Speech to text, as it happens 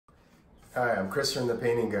Hi, I'm Chris from the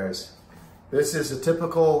Painting Guys. This is a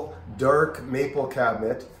typical dark maple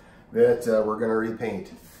cabinet that we're going to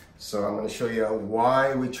repaint. So I'm going to show you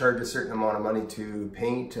why we charge a certain amount of money to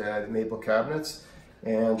paint the maple cabinets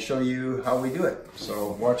and show you how we do it.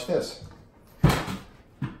 So watch this.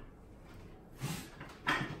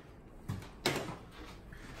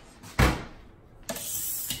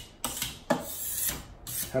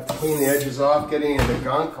 Have to clean the edges off, getting into the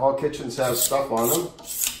gunk. All kitchens have stuff on them.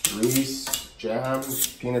 Grease, jam,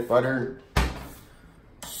 peanut butter.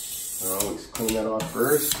 Always clean that off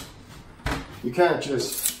first. You can't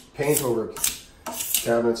just paint over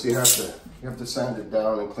cabinets. You have to sand it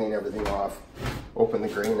down and clean everything off. Open the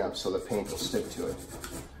grain up so the paint will stick to it.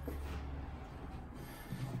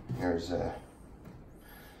 Here's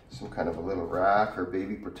some kind of a little rack or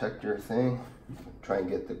baby protector thing. Try and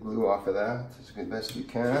get the glue off of that as best you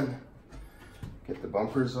can. Get the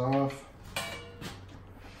bumpers off.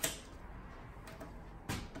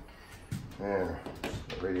 There,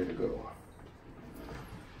 ready to go.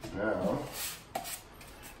 Now,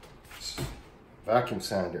 vacuum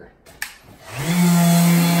sander.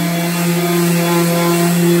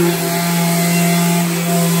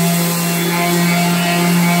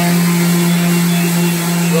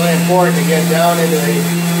 Really important to get down into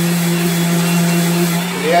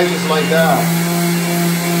the edges like that.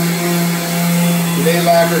 Today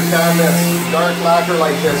lacquer cabinets, dark lacquer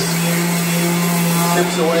like this,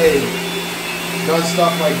 chips away. Does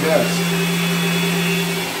stuff like this.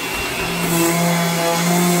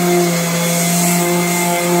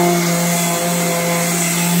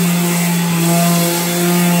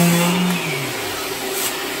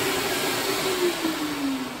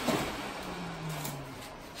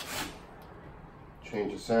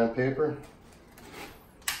 Change the sandpaper.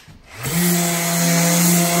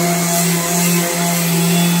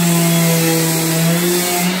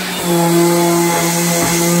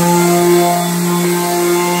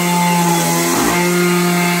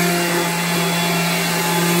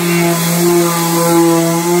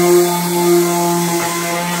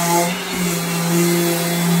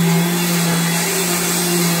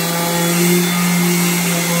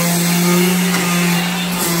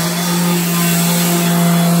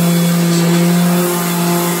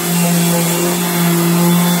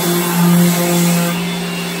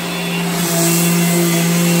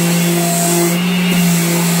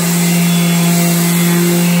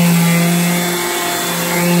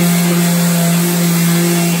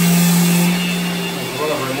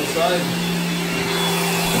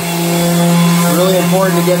 Really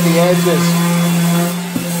important to get the edges.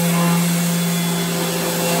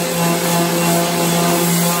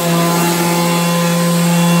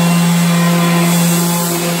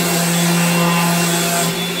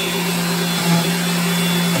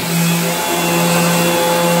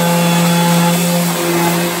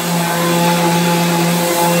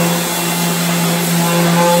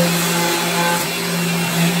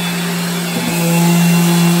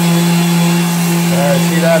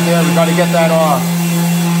 See that there? We've got to get that off.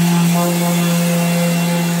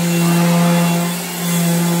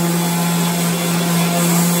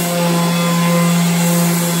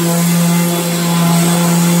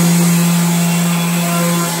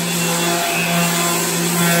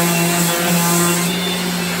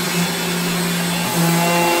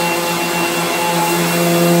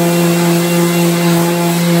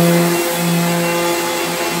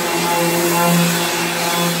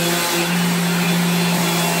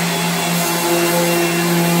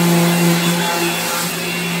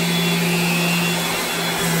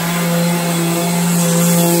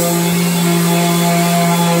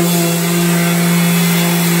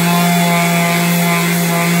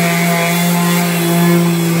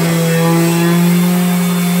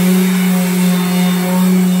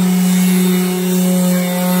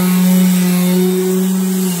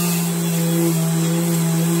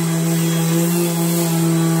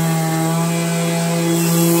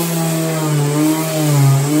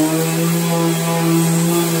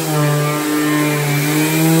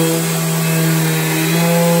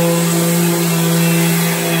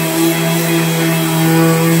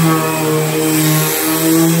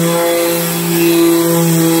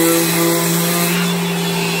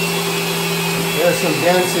 There's some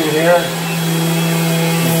dents in here.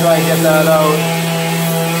 Let's try and get that out.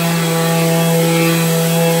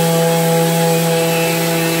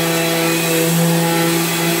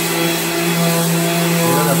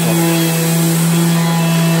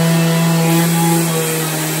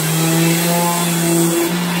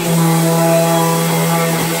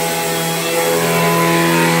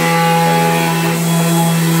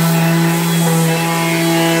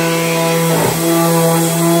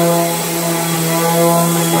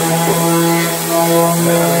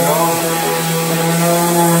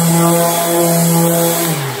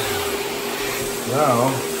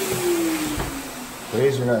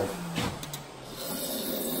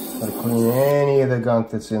 Gotta clean any of the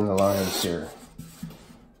gunk that's in the lines here.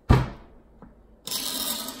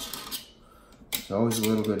 There's always a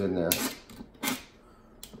little bit in there.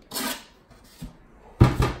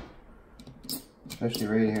 Especially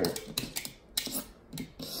right here.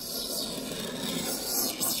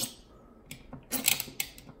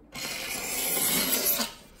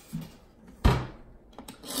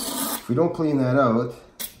 If we don't clean that out,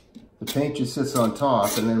 the paint just sits on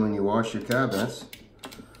top, and then when you wash your cabinets,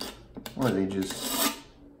 or they just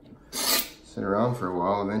sit around for a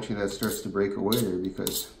while, eventually that starts to break away there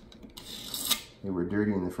because they were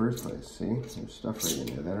dirty in the first place. See, there's stuff right in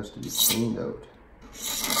there. That has to be cleaned out.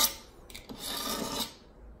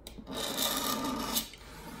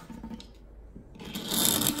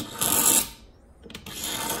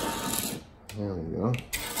 There we go.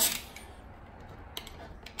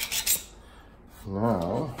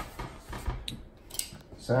 Now,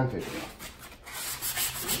 sandpaper.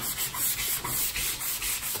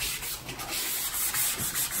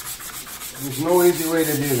 There's no easy way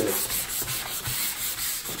to do this.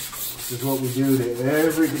 This is what we do to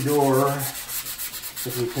every door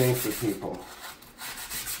that we paint for people.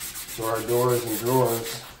 So our doors and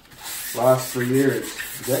drawers last for years,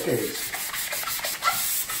 decades.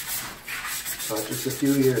 Not just a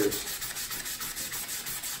few years.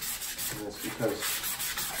 And it's because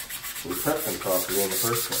we prepped them properly in the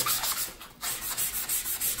first place.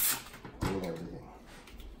 And everything.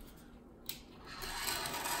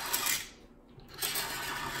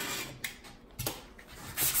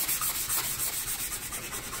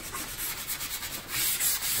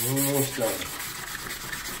 Almost done.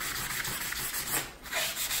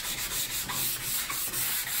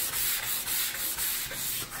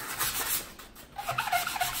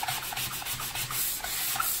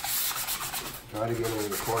 Try to get into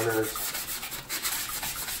the corners.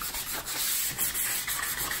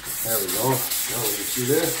 There we go. Now we can see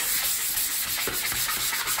this.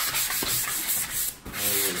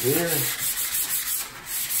 And in here.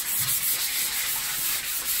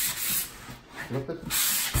 Flip it.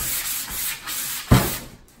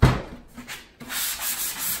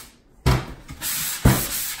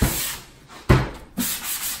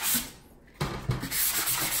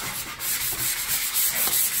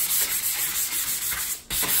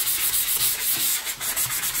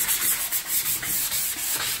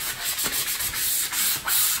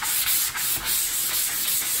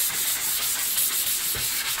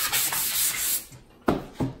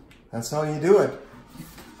 That's how you do it.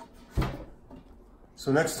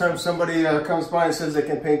 So next time somebody comes by and says they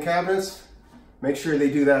can paint cabinets, make sure they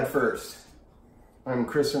do that first. I'm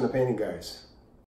Chris from the Painting Guys.